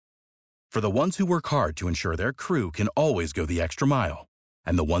For the ones who work hard to ensure their crew can always go the extra mile,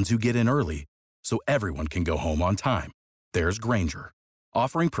 and the ones who get in early so everyone can go home on time, there's Grainger,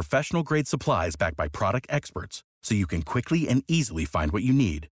 offering professional-grade supplies backed by product experts so you can quickly and easily find what you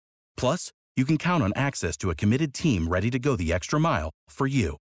need. Plus, you can count on access to a committed team ready to go the extra mile for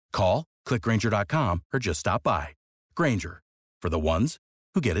you. Call, click Grainger.com, or just stop by. Grainger, for the ones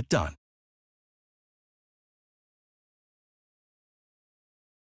who get it done.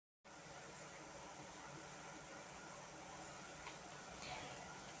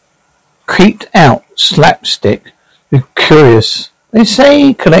 Creeped Out Slapstick. You're curious. They say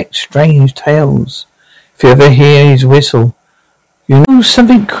he collects strange tales. If you ever hear his whistle, you know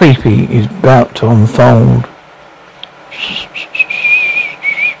something creepy is about to unfold.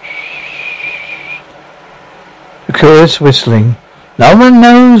 The curious whistling. No one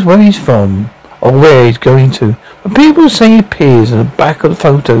knows where he's from or where he's going to, but people say he appears at the back of the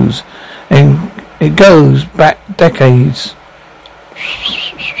photos, and it goes back decades.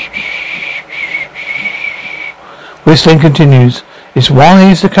 Whistling continues. It's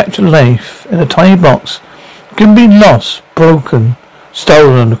wise to catch a life in a tiny box. It can be lost, broken,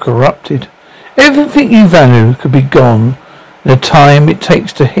 stolen, or corrupted. Everything you value could be gone in the time it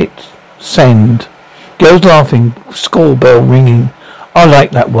takes to hit send. Girls laughing, school bell ringing. I like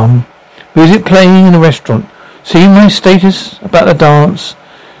that one. Music playing in a restaurant. See my status about the dance.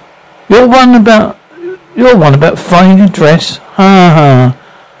 You're one about finding a dress. Ha ha.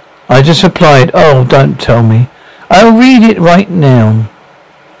 I just replied, oh, don't tell me. I'll read it right now.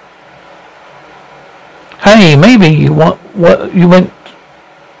 Hey, maybe you went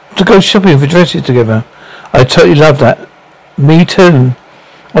to go shopping for dresses together. I totally love that. Me too.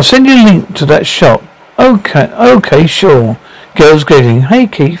 I'll send you a link to that shop. Okay, sure. Girls greeting. Hey,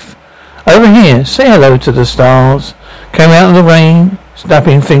 Keith. Over here. Say hello to the stars. Came out of the rain,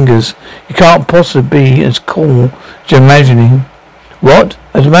 snapping fingers. You can't possibly be as cool as you're imagining. What?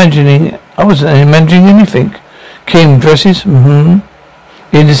 I wasn't imagining anything. Kim, dresses?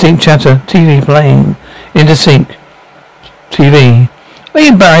 Indistinct chatter. TV playing. Indistinct. TV. Are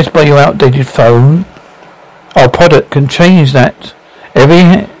you embarrassed by your outdated phone? Our product can change that.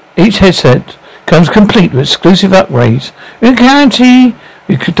 Each headset comes complete with exclusive upgrades. We guarantee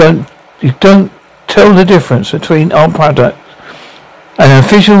you don't tell the difference between our product and an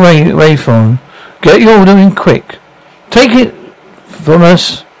official Ray phone. Get your order in quick. Take it from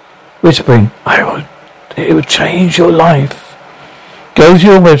us, whispering, it would change your life. Go to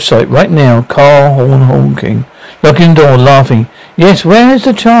your website right now. Car horn honking. Locking door, laughing. Yes, where is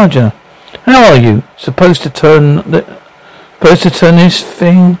the charger? How are you? Supposed to turn this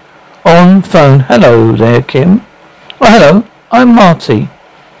thing on phone. Hello there, Kim. Oh, hello. I'm Marty.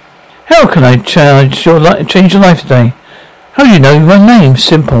 How can I change your life today? How do you know my name?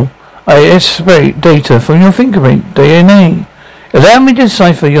 Simple. I extract data from your fingerprint, DNA. Allow me to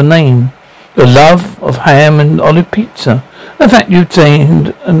decipher your name. Your love of ham and olive pizza. The fact you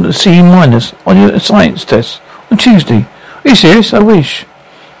obtained a C- on your science test on Tuesday. Are you serious? I wish.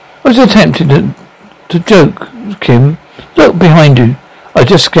 I was attempting to joke, Kim. Look behind you. I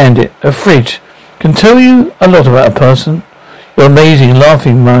just scanned it. A fridge can tell you a lot about a person. You're amazing,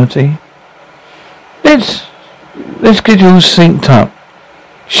 laughing, Marty. Let's get you all synced up.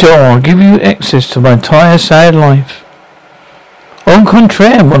 Sure, I'll give you access to my entire sad life. Au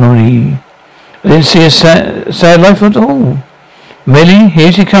contraire, mon ami. I didn't see a sad life at all. Millie,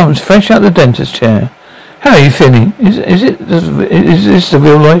 here she comes, fresh out the dentist chair. How are you feeling? Is this the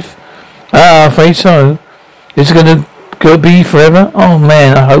real life? Afraid so. Is it gonna be forever? Oh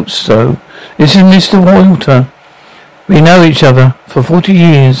man, I hope so. This is Mr. Walter. We know each other for 40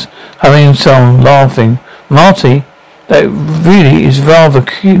 years, humming a song, laughing. Marty, that really is rather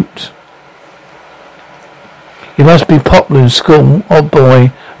cute. You must be popular in school. Oh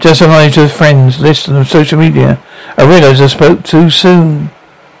boy, just arrived with friends, list on social media. I realised I spoke too soon.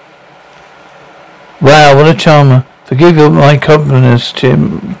 Wow, what a charmer. Forgive my compliments,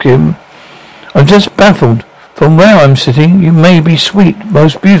 Kim. I'm just baffled. From where I'm sitting, you may be sweet,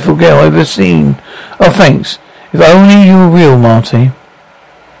 most beautiful girl I've ever seen. Oh, thanks. If only you were real, Marty.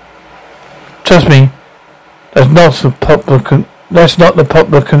 Trust me, that's not the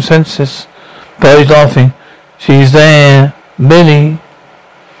popular consensus. Barry's laughing. She's there. Millie.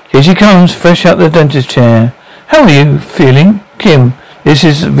 Here she comes, fresh out the dentist chair. How are you feeling? Kim, this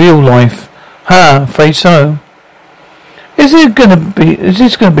is real life. Afraid so. Is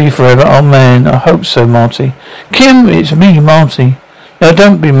this gonna be forever? Oh man, I hope so, Marty. Kim, it's me, Marty. Now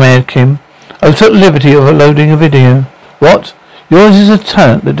don't be mad, Kim. I took the liberty of uploading a video. What? Yours is a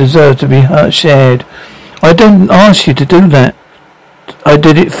talent that deserves to be shared. I didn't ask you to do that. I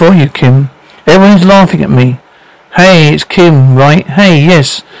did it for you, Kim. Everyone's laughing at me. Hey, it's Kim, right? Hey,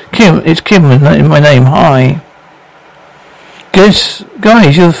 yes, Kim, it's Kim in my name. Hi. Guys,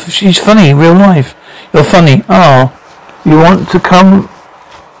 she's funny in real life. You're funny. Ah, you want to come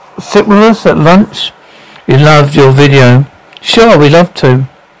sit with us at lunch? You loved your video. Sure, we love to.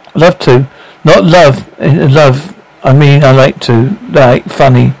 Love to. Not love. Love. I mean, I like to. Like,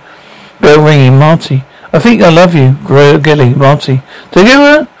 funny. Bell ringing, Marty. I think I love you, Gilly, Marty.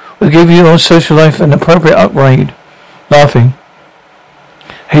 Together, we'll give you your social life an appropriate upgrade. Laughing.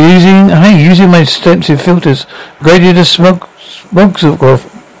 Hey, using my extensive filters, graded a smugs of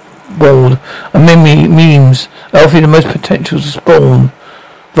world and memes, Alfie the most potential to spawn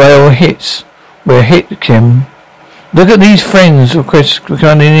viral hits. We're a hit, Kim. Look at these friends requests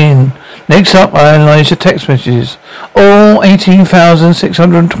coming in. Next up, I analyze your text messages. All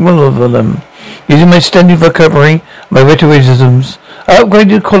 18,612 of them. Using my extended vocabulary, my rhetoricisms, I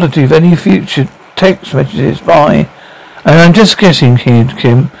upgraded the quality of any future text messages by, and I'm just guessing here,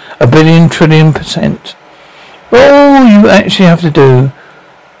 Kim, 1 trillion %. All you actually have to do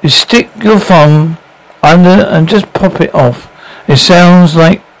is stick your thumb under and just pop it off. It sounds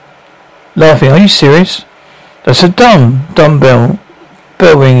like laughing. Are you serious? That's a dumbbell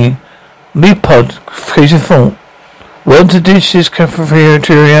ringing. Me pod, crazy thought. Want to dish this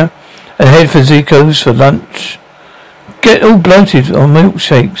cafeteria and head for Zico's for lunch? Get all bloated on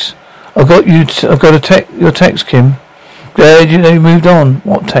milkshakes. I've got your text, Kim. Glad you moved on.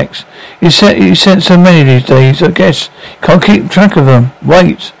 What text? You sent so many these days, I guess. Can't keep track of them.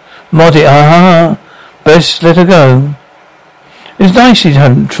 Wait. Marty, best let her go. It's nice you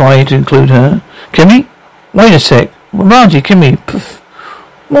haven't tried to include her. Kimmy? Wait a sec. Marty, Kimmy. Pff.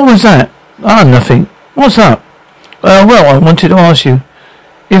 What was that? Nothing. What's up? Well, I wanted to ask you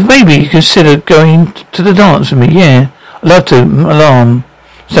if maybe you consider going to the dance with me. Yeah. I'd love to. Alarm.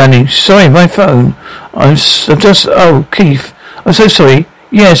 Stanley, sorry, my phone. Keith. I'm so sorry.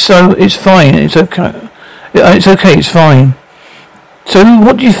 Yeah, so it's fine. It's okay. It's fine. So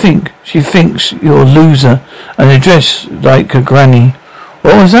what do you think? She thinks you're a loser and you dress like a granny.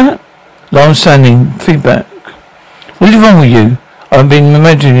 What was that? Alarm standing. Feedback. What is wrong with you? I've been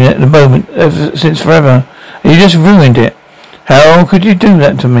imagining it at the moment since forever. And you just ruined it. How could you do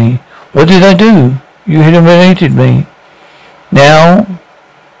that to me? What did I do? You humiliated me. Now...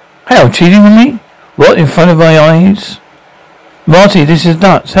 How, cheating on me? What, in front of my eyes? Marty, this is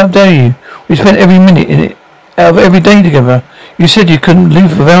nuts. How dare you? We spent every minute in it, out of every day together. You said you couldn't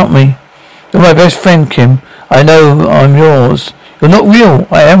live without me. You're my best friend, Kim. I know I'm yours. You're not real.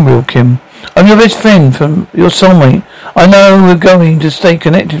 I am real, Kim. I'm your best friend, from your soulmate. I know we're going to stay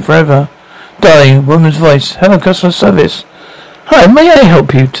connected forever. Darling, woman's voice. Hello, customer service. Hi, may I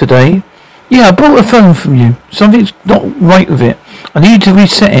help you today? Yeah, I bought a phone from you. Something's not right with it. I need to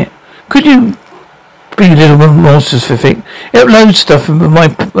reset it. Could you be a little more specific? It uploads stuff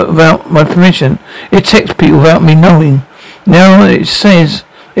without my permission. It texts people without me knowing. Now it says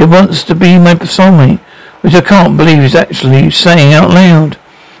it wants to be my soulmate, which I can't believe is actually saying out loud.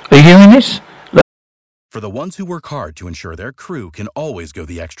 Are you hearing this? For the ones who work hard to ensure their crew can always go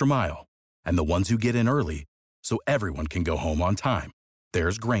the extra mile, and the ones who get in early so everyone can go home on time,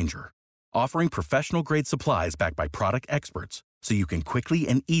 there's Grainger, offering professional-grade supplies backed by product experts so you can quickly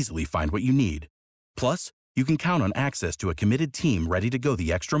and easily find what you need. Plus, you can count on access to a committed team ready to go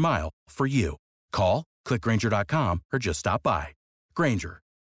the extra mile for you. Call, click Grainger.com, or just stop by. Grainger,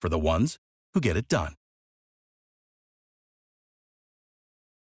 for the ones who get it done.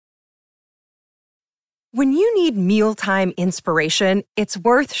 When you need mealtime inspiration, it's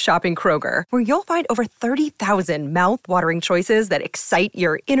worth shopping Kroger, where you'll find over 30,000 mouth-watering choices that excite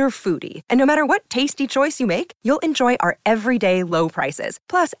your inner foodie. And no matter what tasty choice you make, you'll enjoy our everyday low prices,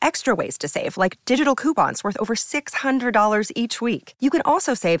 plus extra ways to save, like digital coupons worth over $600 each week. You can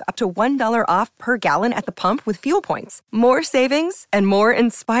also save up to $1 off per gallon at the pump with fuel points. More savings and more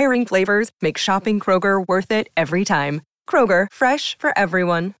inspiring flavors make shopping Kroger worth it every time. Kroger, fresh for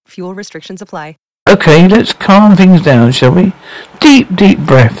everyone. Fuel restrictions apply. Okay, let's calm things down, shall we? Deep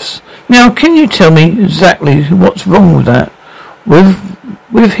breaths. Now, can you tell me exactly what's wrong with that?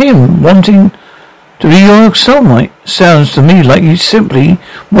 With him wanting to be your soulmate? Sounds to me like you simply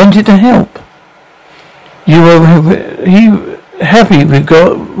wanted to help. You were happy we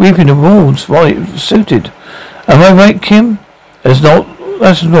got reaping the rewards while it suited. Am I right, Kim? That's not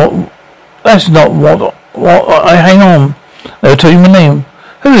what I hang on. I'll tell you my name.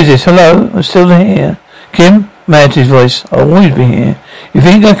 Who is this? Hello? I'm still here. Kim? Mantis' voice. I'll always be here. You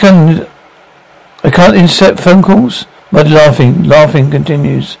think I can't intercept phone calls? Muddy laughing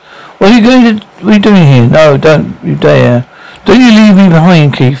continues. What are you doing here? No, don't you dare. Don't you leave me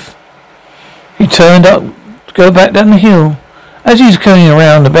behind, Keith. He turned up to go back down the hill. As he was going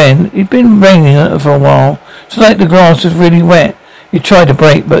around the bend, it'd been raining for a while, so like the grass was really wet. He tried to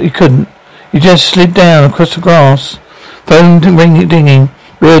brake, but he couldn't. He just slid down across the grass. Phone ringing, dinging.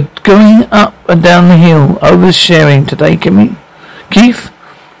 We're going up and down the hill, oversharing today, Kimmy. Keith?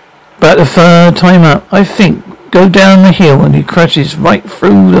 About the third time up, I think. Go down the hill and he crashes right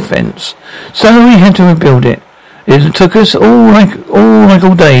through the fence. So we had to rebuild it. It took us all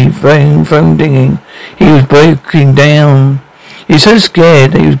day, phone dinging. He was breaking down. He was so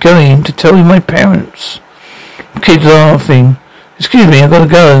scared that he was going to tell my parents. Kid laughing. Excuse me, I've got to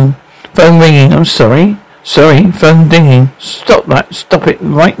go. Phone ringing. I'm sorry. Sorry, phone dinging. Stop that. Stop it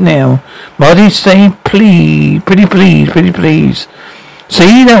right now. Marty, say please. Pretty please.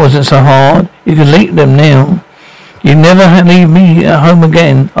 See, that wasn't so hard. You can leave them now. You never leave me at home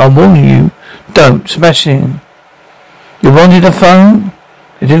again. I'll warn you. Don't. Smashing. You wanted a phone?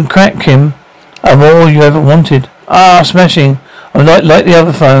 It didn't crack, Kim. I'm all you ever wanted. Ah, smashing. I'm like the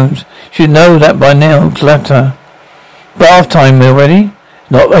other phones. You should know that by now. Clatter. Bath time already?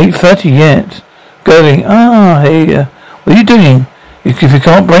 Not 8:30 yet. Going. Ah, hey. What are you doing? If you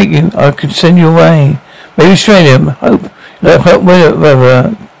can't break you, I could send you away. Maybe Australia. Hope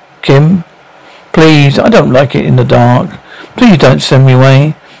weather, Kim. Please, I don't like it in the dark. Please don't send me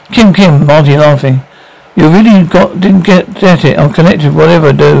away. Kim, Marty laughing. You really didn't get it. I'm connected,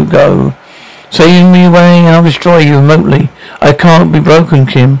 whatever do, go. Sending me away and I'll destroy you remotely. I can't be broken,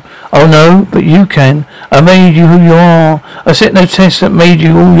 Kim. Oh no, but you can. I made you who you are. I set no test that made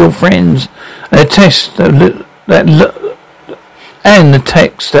you all your friends. A test and the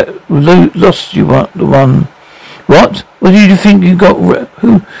text that lost you the one. What? What do you think you got?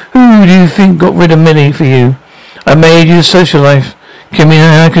 Who do you think got rid of Millie for you? I made you a social life, Kimmy,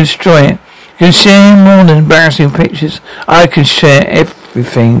 and I can destroy it. You can share more than embarrassing pictures. I can share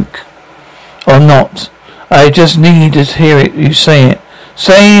everything. Or not. I just need to hear it. You say it.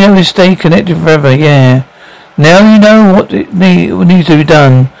 Say that we stay connected forever. Yeah. Now you know what needs to be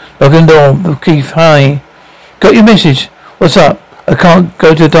done. Knock on the door. Keith, hi. Got your message. What's up? I can't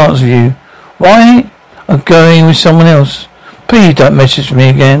go to a dance with you. Why? I'm going with someone else. Please don't message me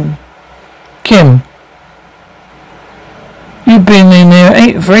again. Kim. You've been in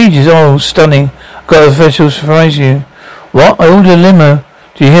there for ages. Oh, stunning. I've got a special surprise you. What? I ordered a limo.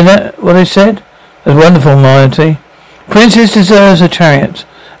 Do you hear that? What I said? That's wonderful, Marty. Princess deserves a chariot.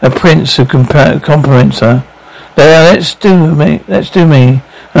 A prince who compliments her. There, let's do me.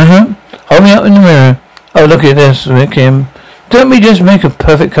 Hold me up in the mirror. Oh, look at this, Kim. Don't we just make a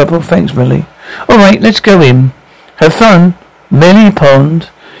perfect couple? Thanks, Millie. All right, let's go in. Have fun. Millie Pond,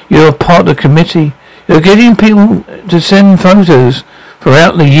 you're a part of the committee. You're getting people to send photos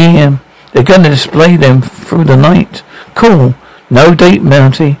throughout the year. They're going to display them through the night. Cool. No date,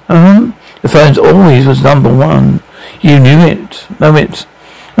 Mountie. The phone's always was number one. You knew it. Know it.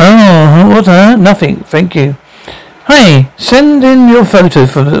 Oh, what? Nothing. Thank you. Hey, send in your photo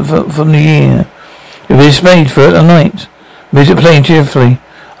from the year. It'll be displayed throughout the night. Music playing cheerfully.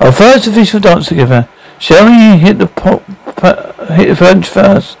 Our first official dance together. Shall we hit the punch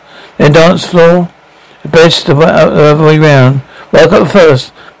first, then dance floor? The best the other way round. Well, I got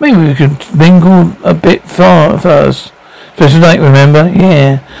first. Maybe we could mingle a bit first. Special night, remember?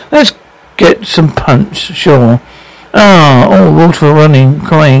 Yeah. Let's get some punch, sure. All water running,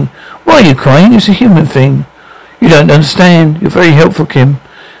 crying. Why are you crying? It's a human thing. You don't understand. You're very helpful, Kim.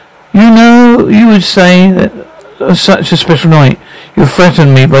 You know, you would say that on such a special night, you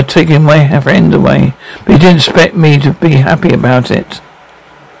threatened me by taking my friend away, but you didn't expect me to be happy about it.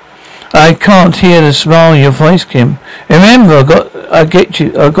 I can't hear the smile in your voice, Kim. Remember, I got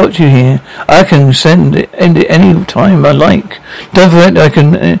you here. I can end it any time I like. Don't forget I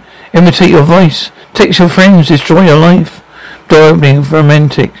can imitate your voice. Text your friends, destroy your life. Door opening,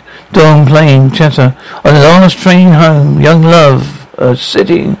 romantic. Dawn playing, chatter. On the last train home, young love,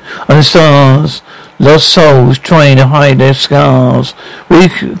 sitting on the stars. Lost souls trying to hide their scars. We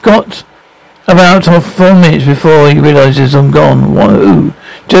got about 4 minutes before he realizes I'm gone. Whoa,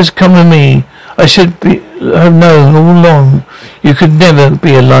 just come with me. I should have known all along. You could never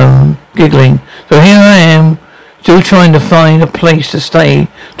be alone. Giggling. So here I am, still trying to find a place to stay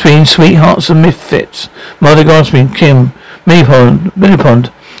between sweethearts and misfits. Mother gasping, Kim,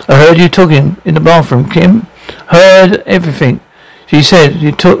 Millipond. I heard you talking in the bathroom, Kim. Heard everything. She said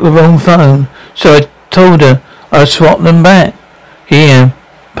you took the wrong phone, so I told her I'd swap them back. Here,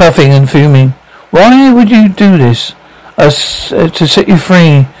 puffing and fuming. Why would you do this? To set you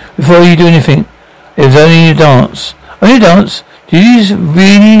free before you do anything. It was only a dance. Only a dance? Did you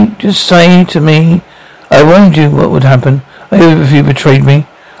really just say to me, I warned you what would happen? If you betrayed me.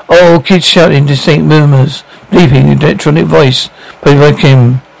 Oh, kids shouting distinct murmurs, bleeping electronic voice. Posted by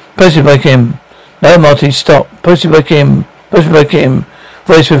Kim. Posted by Kim. No, Marty, stop. Posted by Kim. Posted by Kim.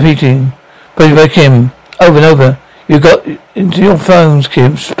 Voice repeating. Posted by Kim. Over and over. You got into your phones,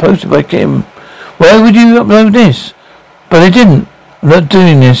 Kim. Posted by Kim. Why would you upload this? But I didn't. I'm not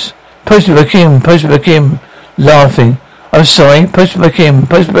doing this. Posted by Kim. Posted by Kim. Laughing. I'm sorry. Posted by Kim.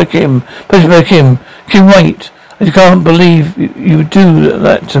 Posted by Kim. Posted by Kim. Kim, wait. I can't believe you would do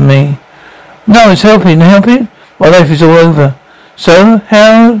that to me. No, it's helping. Helping? My life is all over. So,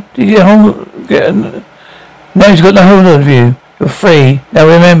 how did you now he's got the hold of you. You're free. Now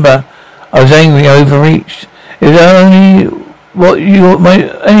remember, I was angry, overreached. It was only what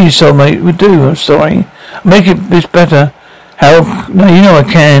any soulmate would do. I'm sorry. Make this better. How? No, you know I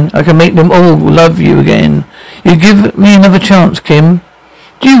can. I can make them all love you again. You give me another chance, Kim.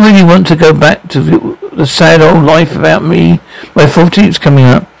 Do you really want to go back to the sad old life without me? My 14th's coming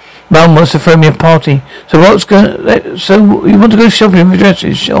up. Mum wants to throw me a party. So so you want to go shopping for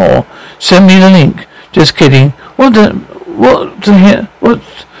dresses? Sure. Send me the link. Just kidding. Want to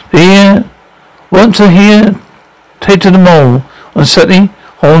hear? Head to the mall on Saturday.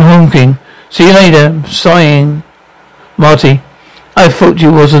 Horn honking. See you later. Sighing. Marty, I thought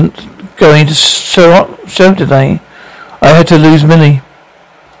you wasn't going to show today. I had to lose Millie.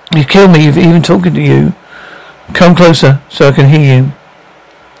 You killed me even talking to you. Come closer so I can hear you.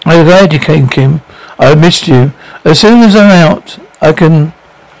 I'm glad you came, Kim. I missed you. As soon as I'm out, I can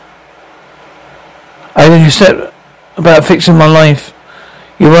set about fixing my life.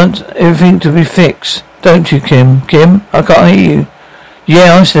 You want everything to be fixed, don't you, Kim? Kim, I can't hear you.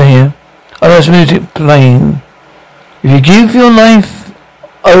 Yeah, I'm still here. I there's music playing. If you give your life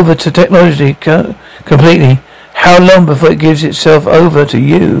over to technology completely, how long before it gives itself over to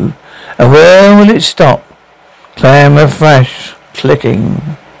you? And where will it stop? Clam refresh. Clicking.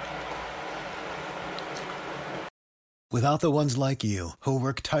 Without the ones like you, who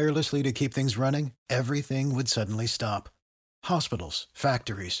work tirelessly to keep things running, everything would suddenly stop. Hospitals,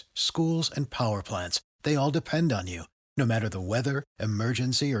 factories, schools, and power plants, they all depend on you. No matter the weather,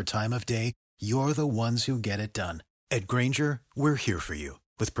 emergency, or time of day, you're the ones who get it done. At Grainger, we're here for you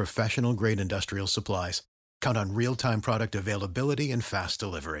with professional-grade industrial supplies. Count on real-time product availability and fast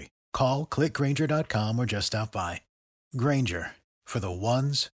delivery. Call, clickgrainger.com, or just stop by. Grainger, for the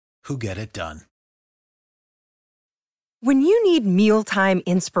ones who get it done. When you need mealtime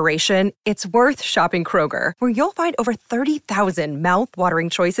inspiration, it's worth shopping Kroger, where you'll find over 30,000 mouth-watering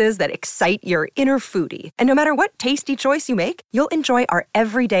choices that excite your inner foodie. And no matter what tasty choice you make, you'll enjoy our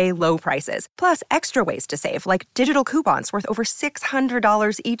everyday low prices, plus extra ways to save, like digital coupons worth over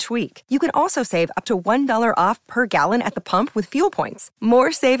 $600 each week. You can also save up to $1 off per gallon at the pump with fuel points.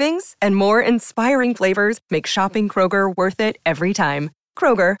 More savings and more inspiring flavors make shopping Kroger worth it every time.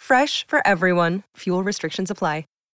 Kroger, fresh for everyone. Fuel restrictions apply.